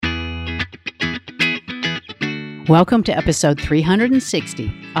Welcome to episode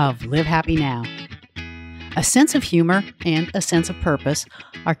 360 of Live Happy Now. A sense of humor and a sense of purpose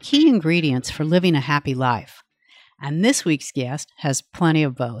are key ingredients for living a happy life. And this week's guest has plenty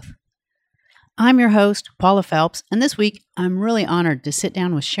of both. I'm your host, Paula Phelps, and this week I'm really honored to sit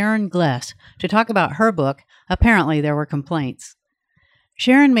down with Sharon Gless to talk about her book, Apparently There Were Complaints.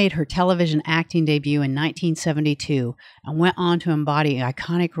 Sharon made her television acting debut in 1972 and went on to embody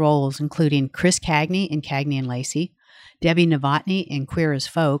iconic roles including Chris Cagney in Cagney and Lacey, Debbie Novotny in Queer as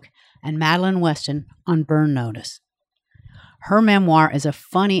Folk, and Madeline Weston on Burn Notice. Her memoir is a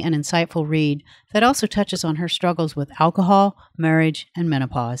funny and insightful read that also touches on her struggles with alcohol, marriage, and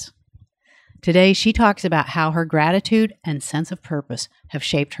menopause. Today, she talks about how her gratitude and sense of purpose have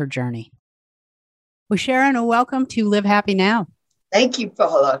shaped her journey. Well, Sharon, welcome to Live Happy Now. Thank you,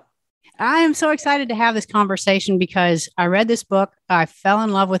 Paula. I am so excited to have this conversation because I read this book. I fell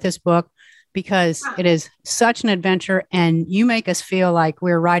in love with this book because it is such an adventure, and you make us feel like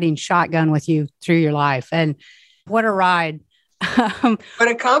we're riding shotgun with you through your life. And what a ride. What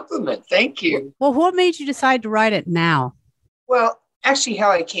a compliment. Thank you. Well, what made you decide to write it now? Well, actually,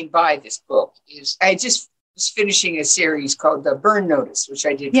 how I came by this book is I just was finishing a series called The Burn Notice, which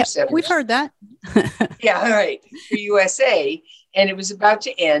I did for 7 years. We've heard that. Yeah, right. For USA. And it was about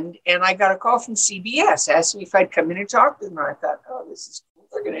to end. And I got a call from CBS, asked me if I'd come in and talk to them. And I thought, oh, this is cool.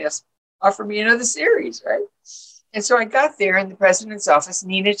 They're going to offer me another series, right? And so I got there in the president's office,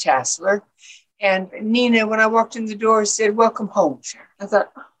 Nina Chassler. And Nina, when I walked in the door, said, "Welcome home, Sharon." I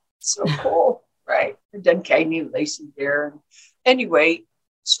thought, oh, so cool, right? I'd done Cagney and Lacey there. Anyway,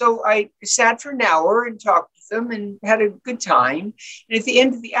 so I sat for an hour and talked with them and had a good time. And at the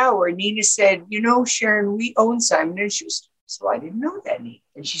end of the hour, Nina said, "You know, Sharon, we own Simon & Schuster." So I didn't know that, Nina.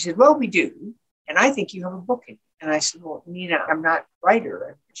 And she said, "Well, we do. And I think you have a book in it." And I said, "Well, Nina, I'm not a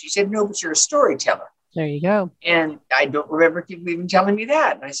writer." And she said, "No, but you're a storyteller." There you go. And I don't remember people even telling me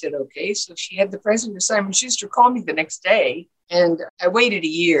that. And I said, okay. So she had the president of Simon & Schuster call me the next day. And I waited a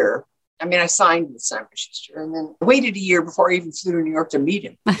year. I mean, I signed with Simon & Schuster and then waited a year before I even flew to New York to meet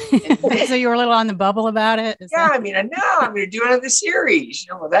him. So you were a little on the bubble about it? I mean, I know I'm going to do another series.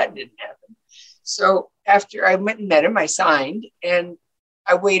 Well, that didn't happen. So after I went and met him, I signed and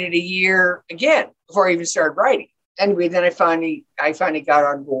I waited a year again before I even started writing. Anyway, then I finally got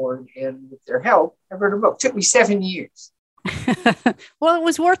on board, and with their help, I wrote a book. It took me 7 years. Well, it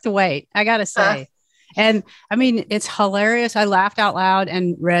was worth the wait, I got to say. And I mean, it's hilarious. I laughed out loud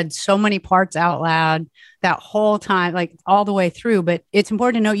and read so many parts out loud that whole time, like all the way through. But it's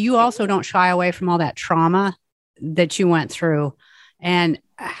important to know you also don't shy away from all that trauma that you went through. And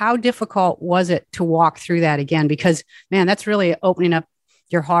how difficult was it to walk through that again? Because, man, that's really opening up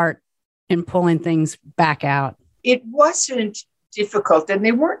your heart and pulling things back out. It wasn't difficult, and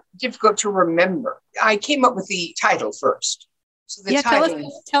they weren't difficult to remember. I came up with the title first. So the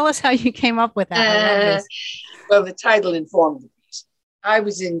title, tell us how you came up with that. Well, the title informed the piece.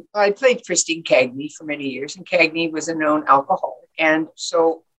 I played Christine Cagney for many years, and Cagney was a known alcoholic. And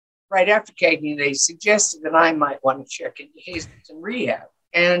so right after Cagney, they suggested that I might want to check into Hazleton Rehab.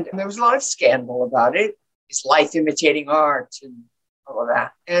 And there was a lot of scandal about it. It's life imitating art and all of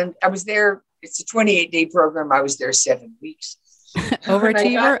that. And I was there. It's a 28-day program. I was there 7 weeks.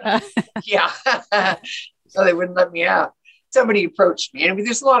 Overachiever? Yeah. So they wouldn't let me out. Somebody approached me, and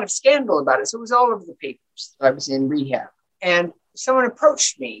there's a lot of scandal about it. So it was all over the papers. I was in rehab. And someone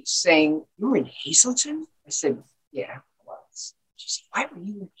approached me saying, "You were in Hazleton?" I said, "Yeah, I was." She said, "Why were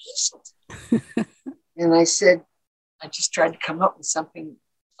you in Hazleton?" And I said, I just tried to come up with something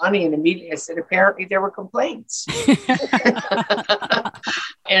funny, and immediately I said, "Apparently there were complaints."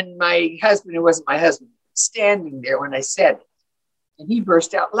 And my husband, who wasn't my husband, was standing there when I said it, and he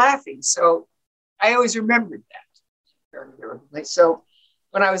burst out laughing. So I always remembered that. So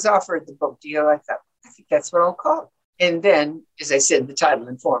when I was offered the book deal, I thought, I think that's what I'll call it. And then, as I said, the title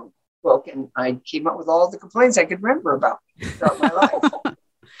informed the book, and I came up with all the complaints I could remember about throughout my life.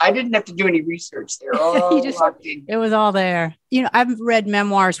 I didn't have to do any research there. It was all there. You know, I've read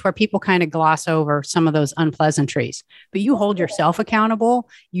memoirs where people kind of gloss over some of those unpleasantries, but you hold yourself accountable.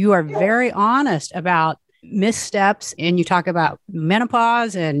 You are very honest about missteps, and you talk about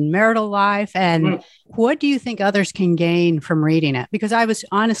menopause and marital life. And what do you think others can gain from reading it? Because I was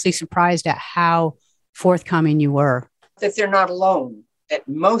honestly surprised at how forthcoming you were. That they're not alone, that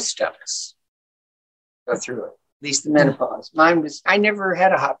most of us go through it. At least the menopause. I never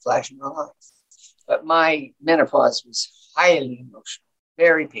had a hot flash in my life, but my menopause was highly emotional,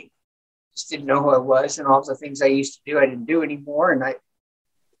 very painful. Just didn't know who I was, and all the things I used to do, I didn't do anymore. And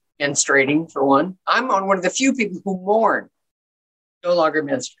menstruating for one. I'm on one of the few people who mourn No longer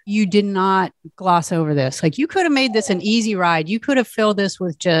menstruate. You did not gloss over this. Like, you could have made this an easy ride. You could have filled this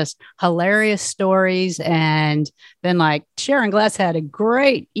with just hilarious stories and been like, Sharon Gless had a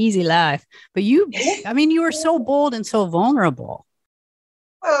great, easy life. But you were so bold and so vulnerable.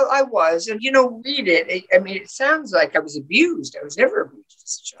 Well, I was. And, read it. It sounds like I was abused. I was never abused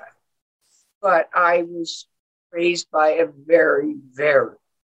as a child. But I was raised by a very, very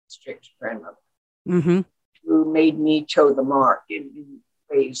strict grandmother. Mm-hmm. Who made me toe the mark in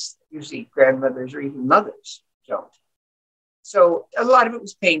ways usually grandmothers or even mothers don't. So a lot of it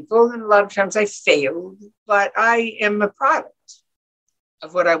was painful, and a lot of times I failed, but I am a product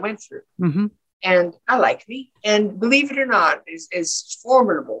of what I went through. Mm-hmm. And I like me. And believe it or not, as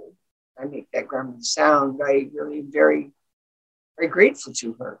formidable I make that grandmother sound, I really am very, very grateful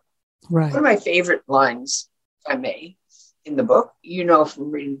to her. Right. One of my favorite lines, if I may, in the book,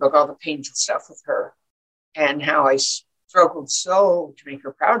 from reading the book, all the painful stuff with her, and how I struggled so to make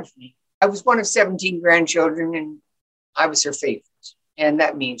her proud of me. I was one of 17 grandchildren, and I was her favorite. And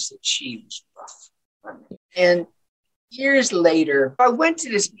that means that she was rough. And years later, I went to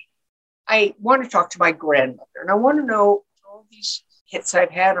this meeting. I want to talk to my grandmother, and I want to know all these hits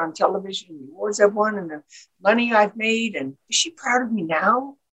I've had on television, the awards I've won, and the money I've made, and is she proud of me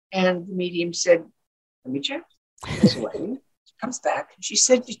now? And the medium said, let me check. Goes away, comes back, and she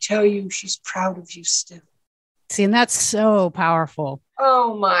said to tell you she's proud of you still. See, and that's so powerful.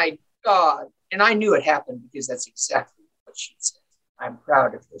 Oh my God. And I knew it happened because that's exactly what she said. I'm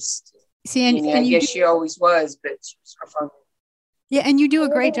proud of this. See, and I guess she always was, but she was rough on me. Yeah, and you do a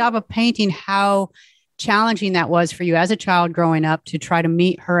great job of painting how challenging that was for you as a child growing up to try to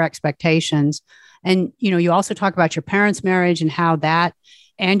meet her expectations. And, you also talk about your parents' marriage and how that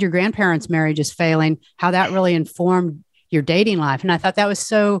and your grandparents' marriage is failing, how that really informed your dating life. And I thought that was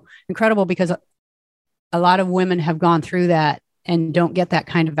so incredible because a lot of women have gone through that and don't get that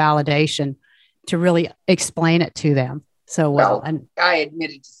kind of validation to really explain it to them so well. And I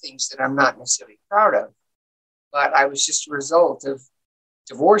admitted to things that I'm not necessarily proud of, but I was just a result of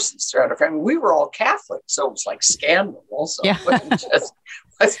divorces throughout our family. We were all Catholic, so it was like scandal also. Yeah. It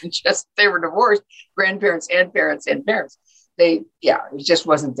wasn't just they were divorced, grandparents and parents and parents. It just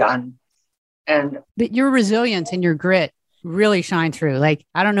wasn't done. But your resilience and your grit really shine through. Like,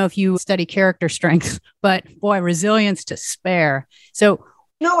 I don't know if you study character strength, but boy, resilience to spare. So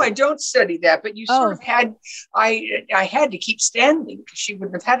no, I don't study that, but you sort of had, I had to keep standing because she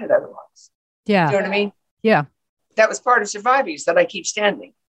wouldn't have had it otherwise. Yeah. You know what I mean? Yeah. That was part of surviving, is that I keep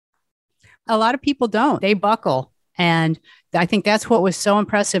standing. A lot of people don't. They buckle. And I think that's what was so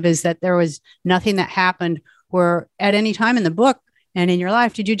impressive, is that there was nothing that happened where at any time in the book and in your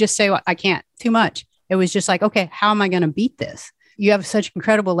life, did you just say, well, I can't, too much. It was just like, okay, how am I going to beat this? You have such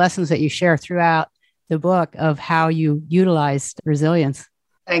incredible lessons that you share throughout the book of how you utilized resilience.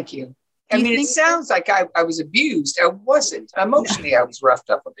 Thank you. It sounds like I was abused. I wasn't. Emotionally, I was roughed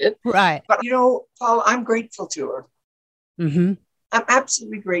up a bit. Right. But, Paul, I'm grateful to her. Mm-hmm. I'm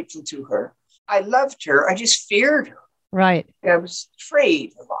absolutely grateful to her. I loved her. I just feared her. Right. I was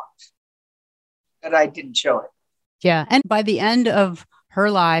afraid a lot, but I didn't show it. Yeah. And by the end of her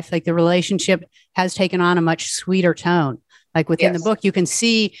life, like, the relationship has taken on a much sweeter tone. Like within the book, you can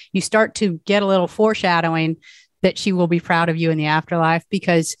see, you start to get a little foreshadowing that she will be proud of you in the afterlife,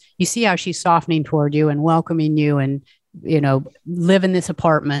 because you see how she's softening toward you and welcoming you and, live in this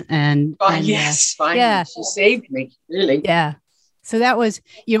apartment. And yes, finally, yeah. She saved me, really. Yeah. So that was,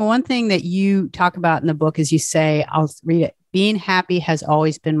 one thing that you talk about in the book is you say, I'll read it, being happy has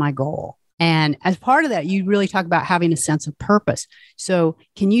always been my goal. And as part of that, you really talk about having a sense of purpose. So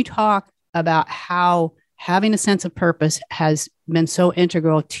can you talk about how having a sense of purpose has been so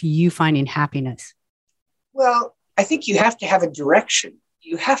integral to you finding happiness? Well, I think you have to have a direction.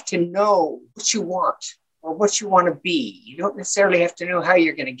 You have to know what you want or what you want to be. You don't necessarily have to know how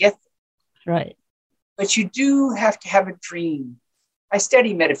you're going to get there. Right. But you do have to have a dream. I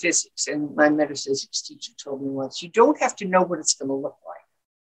study metaphysics, and my metaphysics teacher told me once, you don't have to know what it's going to look like,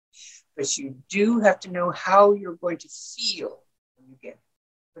 but you do have to know how you're going to feel when you get it,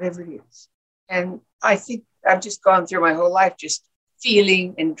 whatever it is. And I think I've just gone through my whole life just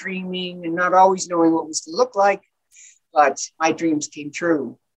feeling and dreaming and not always knowing what it was going to look like, but my dreams came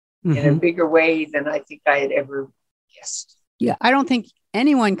true in a bigger way than I think I had ever guessed. Yeah, I don't think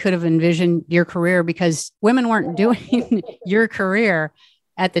anyone could have envisioned your career, because women weren't doing your career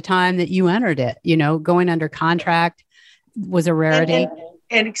at the time that you entered it. Going under contract was a rarity.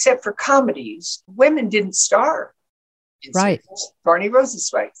 And except for comedies, women didn't star. Right. Barney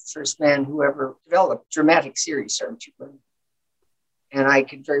Rosenzweig, the first man who ever developed dramatic series starring two women. And I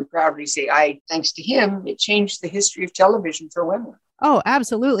can very proudly say, thanks to him, it changed the history of television for women. Oh,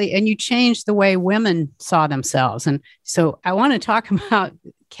 absolutely. And you changed the way women saw themselves. And so I want to talk about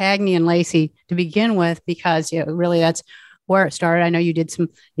Cagney and Lacey to begin with, because really that's where it started. I know you did some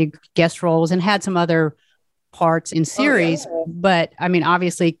guest roles and had some other parts in series, but I mean,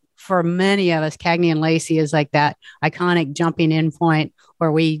 obviously for many of us, Cagney and Lacey is like that iconic jumping in point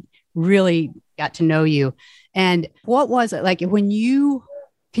where we really got to know you. And what was it like can you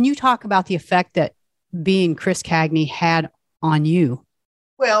talk about the effect that being Chris Cagney had on you?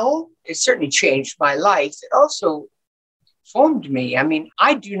 Well, it certainly changed my life. It also formed me. I mean,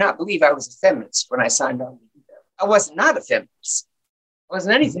 I do not believe I was a feminist when I signed on. I was not a feminist. I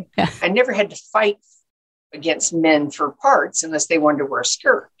wasn't anything. Yeah. I never had to fight against men for parts unless they wanted to wear a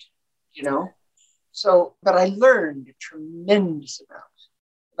skirt, So, but I learned a tremendous amount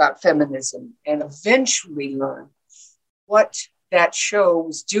about feminism and eventually learned what that show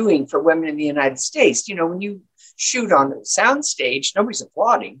was doing for women in the United States. When you shoot on a soundstage, nobody's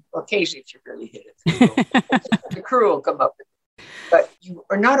applauding. Well, occasionally, if you really hit it, the crew will come up. But you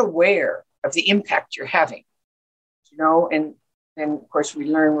are not aware of the impact you're having, and of course, we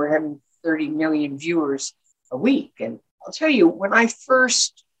learn we're having 30 million viewers a week. And I'll tell you, when I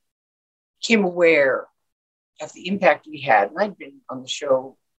first became aware of the impact we had, and I'd been on the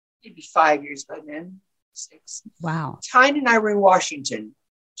show maybe 5 years by then, 6. Wow. Tyne and I were in Washington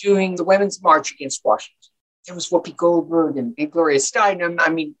doing the Women's March against Washington. There was Whoopi Goldberg and Gloria Steinem. I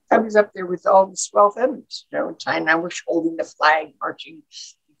mean, I was up there with all the swell feminists, and Tyne and I were holding the flag, marching,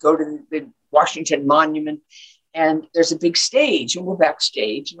 go to the Washington Monument, and there's a big stage, and we're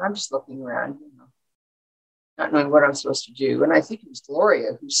backstage, and I'm just looking around, not knowing what I'm supposed to do. And I think it was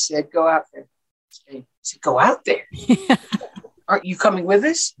Gloria who said, "Go out there." I said, "Go out there? Aren't you coming with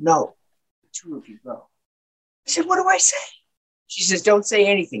us?" "No, the 2 of you go." I said, "What do I say?" She says, "Don't say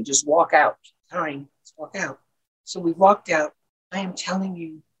anything. Just walk out." Fine, let's walk out. So we walked out. I am telling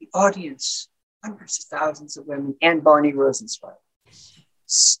you, the audience, hundreds of thousands of women, and Barney Rosenzweig,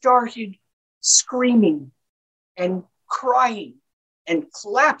 started screaming and crying and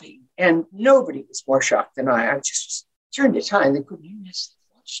clapping. And nobody was more shocked than I. I just turned to Tyne. They couldn't hear us.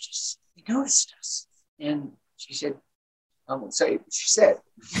 They watched us. They noticed us. And she said, I won't say what she said.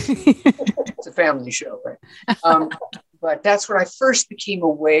 It's a family show, right? But that's when I first became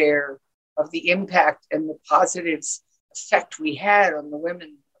aware of the impact and the positive effect we had on the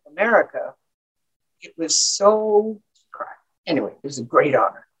women of America. It was so, anyway, it was a great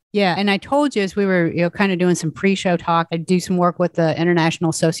honor. Yeah. And I told you, as we were kind of doing some pre-show talk, I do some work with the International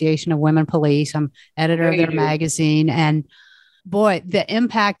Association of Women Police. I'm editor of their magazine. And boy, the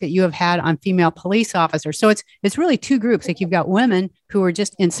impact that you have had on female police officers. So it's really two groups. Like you've got women who are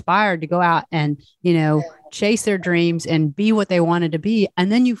just inspired to go out and, chase their dreams and be what they wanted to be. And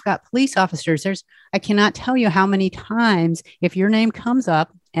then you've got police officers. I cannot tell you how many times, if your name comes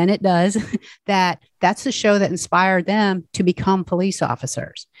up, and it does, that's the show that inspired them to become police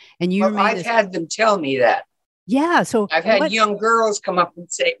officers. And I've had them tell me that. Yeah. So I've had young girls come up and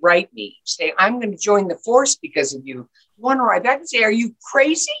write me, "I'm going to join the force because of you." You want to write back and say, "Are you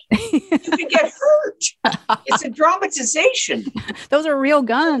crazy? You could get hurt. It's a dramatization." Those are real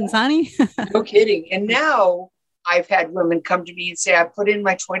guns, honey. No kidding. And now I've had women come to me and say, "I put in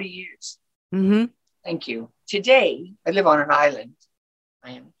my 20 years. Mm-hmm. Thank you." Today, I live on an island,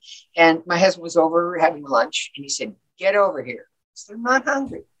 Miami, and my husband was over having lunch, and he said, "Get over here." I said, "I'm not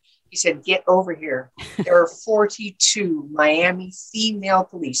hungry." He said, "Get over here. There are 42 Miami female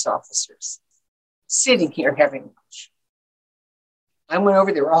police officers sitting here having lunch." I went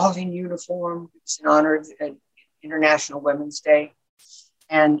over, they were all in uniform. It's in honor of International Women's Day.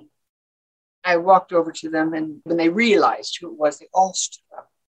 And I walked over to them, and when they realized who it was, they all stood up,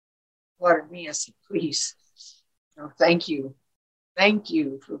 applauded me. I said, "Please, thank you. Thank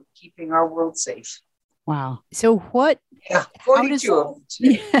you for keeping our world safe." Wow. So what? Yeah, 42 of them.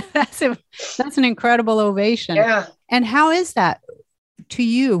 Yeah, that's an incredible ovation. Yeah. And how is that to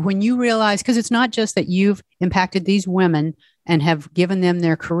you when you realize, because it's not just that you've impacted these women and have given them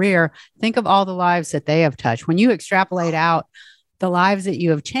their career, think of all the lives that they have touched. When you extrapolate out the lives that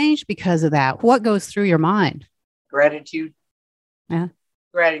you have changed because of that, what goes through your mind? Gratitude. Yeah.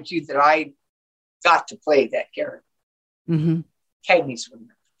 Gratitude that I got to play that character. Mm-hmm. Cagney's one of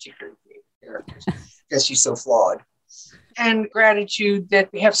my particular characters because she's so flawed. And gratitude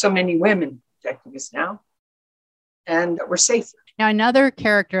that we have so many women protecting us now and that we're safer. Now, another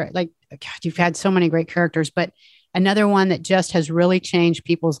character, God, you've had so many great characters, but another one that just has really changed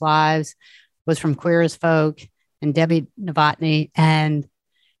people's lives was from Queer as Folk and Debbie Novotny. And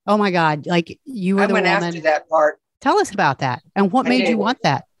oh my God, you were the woman. I went after that part. Tell us about that. And what made you want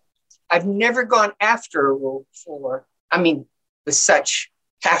that? I've never gone after a role before. I mean, with such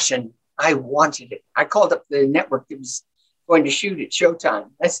passion. I wanted it. I called up the network that was going to shoot at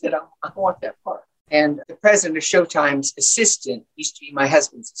Showtime. I said, I want that part. And the president of Showtime's assistant used to be my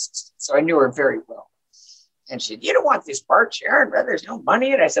husband's assistant. So I knew her very well. And she said, you don't want this part, Sharon. There's no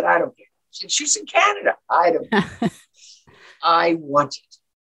money in it. I said, I don't care. She said, she's in Canada. I don't. I wanted it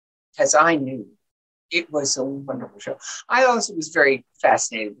because I knew it was a wonderful show. I also was very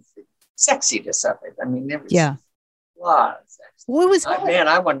fascinated with the sexiness of it. I mean, there was a lot of sex. Well, man,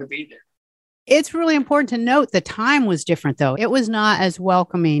 I wanted to be there. It's really important to note the time was different, though. It was not as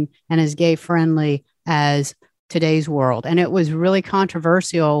welcoming and as gay friendly as today's world. And it was really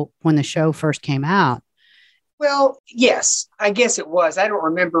controversial when the show first came out. Well, yes, I guess it was. I don't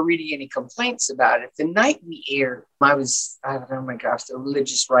remember reading any complaints about it. The night we aired, I thought, oh my gosh, the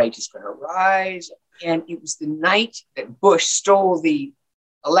religious right is going to rise. And it was the night that Bush stole the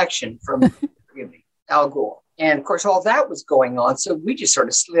election from forgive me, Al Gore. And of course, all that was going on. So we just sort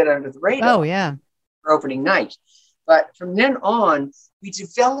of slid under the radar. Oh, yeah. For opening night. But from then on, we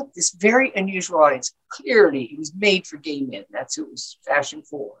developed this very unusual audience. Clearly, it was made for gay men. That's who it was fashioned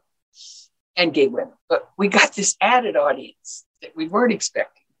for. And gay women. But we got this added audience that we weren't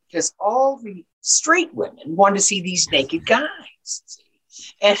expecting because all the straight women wanted to see these naked guys.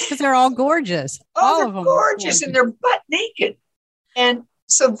 And because they're all gorgeous. All of them gorgeous and they're butt naked. And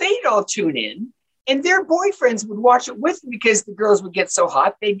so they'd all tune in and their boyfriends would watch it with them because the girls would get so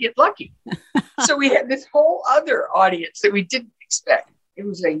hot, they'd get lucky. So we had this whole other audience that we didn't expect. It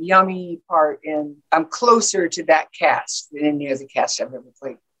was a yummy part. And I'm closer to that cast than any other cast I've ever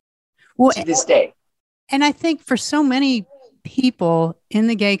played. Well, to this day. And I think for so many people in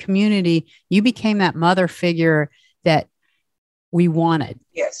the gay community, you became that mother figure that we wanted.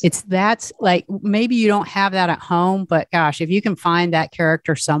 Yes. That's like, maybe you don't have that at home, but gosh, if you can find that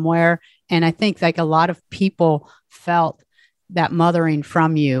character somewhere. And I think like a lot of people felt that mothering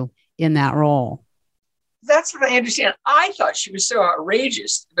from you in that role. That's what I understand. I thought she was so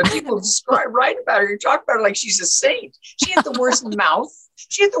outrageous, but people write about her and talk about her like she's a saint. She had the worst mouth.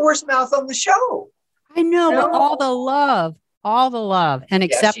 She had the worst mouth on the show. I know, but all the love and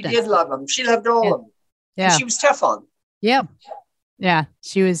acceptance. She did love them. She loved all of them. Yeah. And she was tough on them. Yep. Yeah.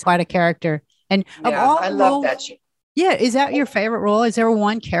 She was quite a character. And I love that show. Yeah. Is that your favorite role? Is there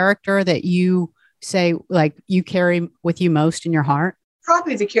one character that you say like you carry with you most in your heart?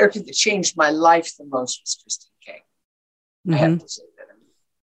 Probably the character that changed my life the most was Christine Kane. Mm-hmm. I have to say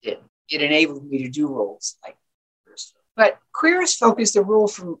that. It enabled me to do roles like this. But Queer as Folk is the role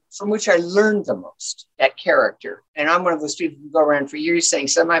from which I learned the most, that character. And I'm one of those people who go around for years saying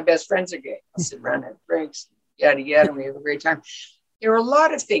some of my best friends are gay. I'll sit around and have drinks, yada, yada, and we have a great time. There are a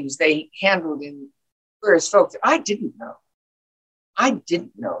lot of things they handled in Queer as Folk that I didn't know. I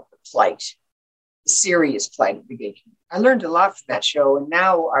didn't know the plight, the serious plight of the gay community. I learned a lot from that show, and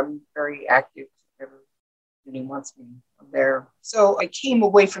now I'm very active. Everybody wants me, I'm there. So I came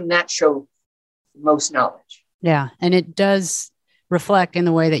away from that show with the most knowledge. Yeah, and it does reflect in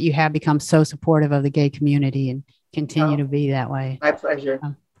the way that you have become so supportive of the gay community and continue to be that way. My pleasure.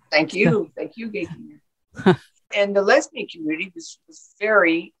 Thank you. Thank you, gay community. And the lesbian community was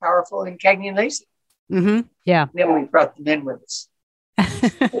very powerful in Cagney and Lacey. Mm-hmm. Yeah. And then we brought the men with us.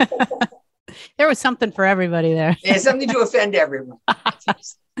 There was something for everybody there. Yeah, something to offend everyone.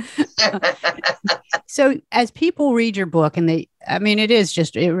 So as people read your book and it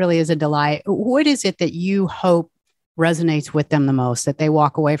really is a delight. What is it that you hope resonates with them the most, that they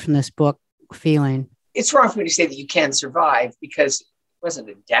walk away from this book feeling? It's wrong for me to say that you can survive because it wasn't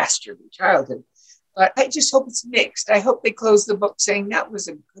a dastardly childhood, but I just hope it's mixed. I hope they close the book saying that was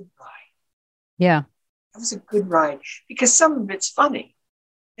a good ride. Yeah. That was a good ride because some of it's funny.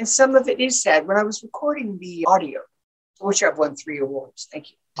 And some of it is sad. When I was recording the audio, for which I've won 3 awards,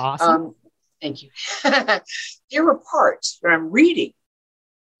 thank you. Awesome. Thank you. There were parts where I'm reading.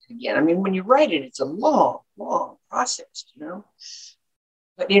 Again, I mean, when you write it, it's a long, long process,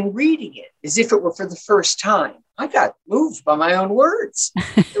 But in reading it, as if it were for the first time, I got moved by my own words.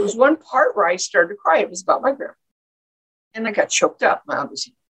 There was one part where I started to cry. It was about my grandma. And I got choked up. My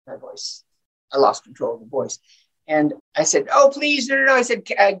voice. I lost control of the voice. And I said, oh, please, no. I said,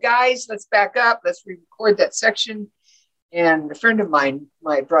 guys, let's back up. Let's re-record that section. And a friend of mine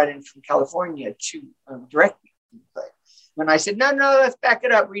I brought in from California to direct me. When I said, no, let's back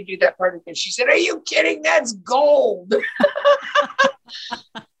it up, redo that part again. She said, are you kidding? That's gold.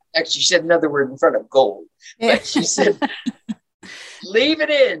 Actually, she said another word in front of gold. But she said, leave it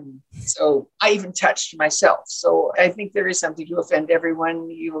in. So I even touched myself. So I think there is something to offend everyone.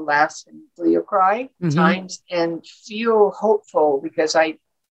 You'll laugh and you'll cry times and feel hopeful because I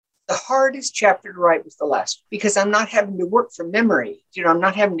The hardest chapter to write was the last one, because I'm not having to work from memory. I'm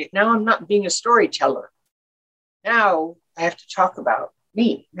not being a storyteller. Now I have to talk about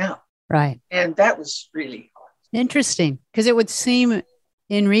me now. Right. And that was really hard. Interesting. Because it would seem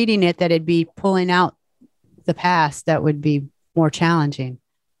in reading it that it'd be pulling out the past that would be more challenging.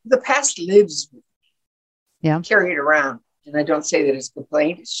 The past lives with me. Yeah. I carry it around. And I don't say that it's a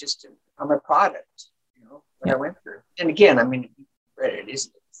complaint. It's just I'm a product, what I went through. And again, it is a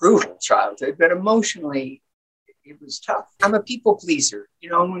brutal childhood, but emotionally, it was tough. I'm a people pleaser.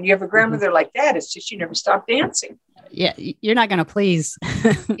 And when you have a grandmother like that, it's just you never stop dancing. Yeah, you're not going to please.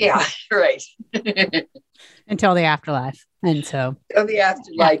 Yeah, right. Until the afterlife. And so. Until the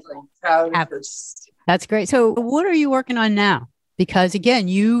afterlife, I'm proud of her. That's great. So what are you working on now? Because again,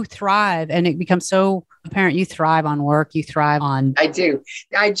 you thrive, and it becomes so apparent you thrive on work. You thrive on. I do.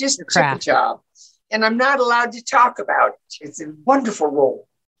 I just took a job, and I'm not allowed to talk about it. It's a wonderful role,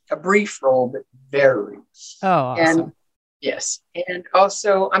 a brief role, but very. Oh, awesome. And yes. And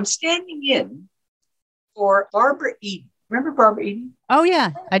also I'm standing in for Barbara Eden. Remember Barbara Eden? Oh,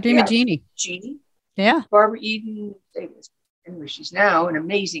 yeah. I Dream of Jeannie. Jeannie. Yeah. Barbara Eden, anyway, she's now an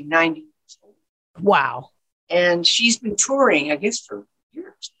amazing 90 years old. Wow. And she's been touring, I guess, for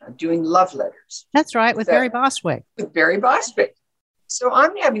years now, doing love letters. That's right, with Barry Bostwick. With Barry Bostwick. So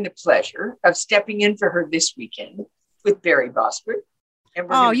I'm having the pleasure of stepping in for her this weekend with Barry Bostwick.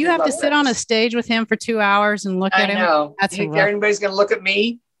 And you have to sit on a stage with him for 2 hours and look at him? I know. That's you think anybody's going to look at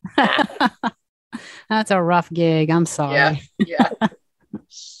me? That's a rough gig. I'm sorry. Yeah.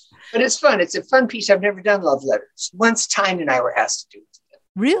 But it's fun. It's a fun piece. I've never done love letters. Once Tyne and I were asked to do it together.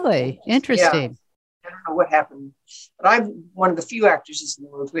 Really? Interesting. I don't know what happened, but I'm one of the few actors in the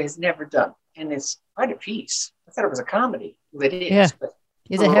world who has never done. And it's quite a piece. I thought it was a comedy. Well, it is. Yeah. But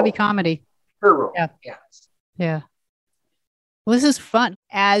it's a heavy comedy. Her role. Yeah. Well, this is fun.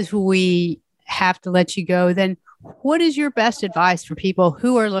 As we have to let you go, then what is your best advice for people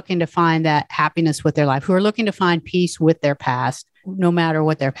who are looking to find that happiness with their life, who are looking to find peace with their past, no matter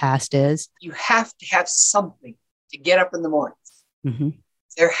what their past is? You have to have something to get up in the morning. Mm-hmm.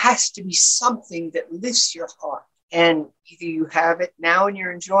 There has to be something that lifts your heart. And either you have it now and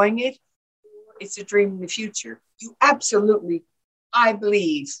you're enjoying it, or it's a dream in the future. You absolutely, I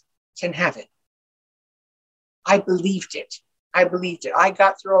believe, can have it. I believed it. I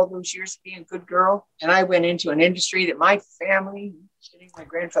got through all those years of being a good girl, and I went into an industry that my family, my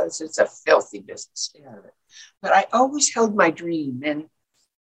grandfather said, it's a filthy business. Stay out of it. But I always held my dream, and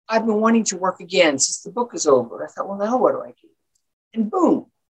I've been wanting to work again since the book is over. I thought, well, now what do I do? And boom,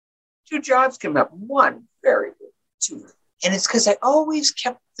 2 jobs come up. One, very good. 2. And it's because I always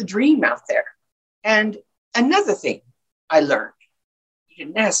kept the dream out there. And another thing I learned, you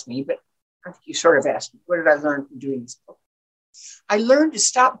didn't ask me, but I think you sort of asked me, what did I learn from doing this book? I learned to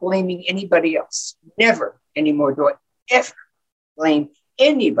stop blaming anybody else. Never anymore do I ever blame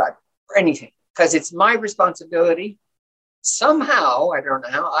anybody for anything, because it's my responsibility. Somehow, I don't know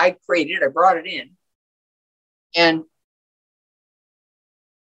how, I brought it in. And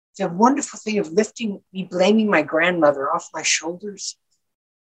the wonderful thing of blaming my grandmother off my shoulders,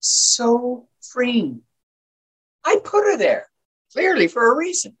 so freeing. I put her there, clearly for a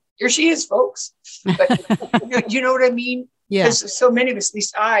reason. Here she is, folks. But you know what I mean? Yeah. Because so many of us, at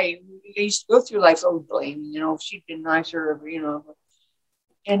least I used to go through life, blaming, if she'd been nicer,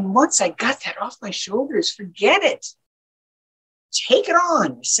 And once I got that off my shoulders, forget it. Take it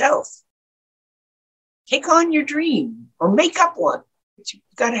on yourself. Take on your dream or make up one. But you've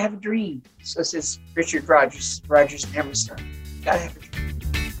got to have a dream. So says Richard Rogers and Hammerstein. You've got to have a dream.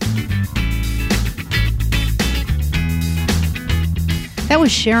 That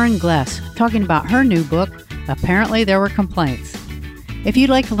was Sharon Gless talking about her new book, Apparently There Were Complaints. If you'd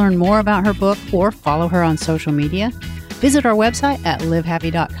like to learn more about her book or follow her on social media, visit our website at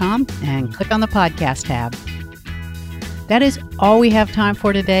livehappy.com and click on the podcast tab. That is all we have time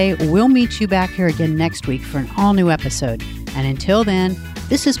for today. We'll meet you back here again next week for an all-new episode. And until then,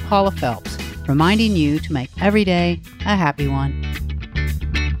 this is Paula Phelps, reminding you to make every day a happy one.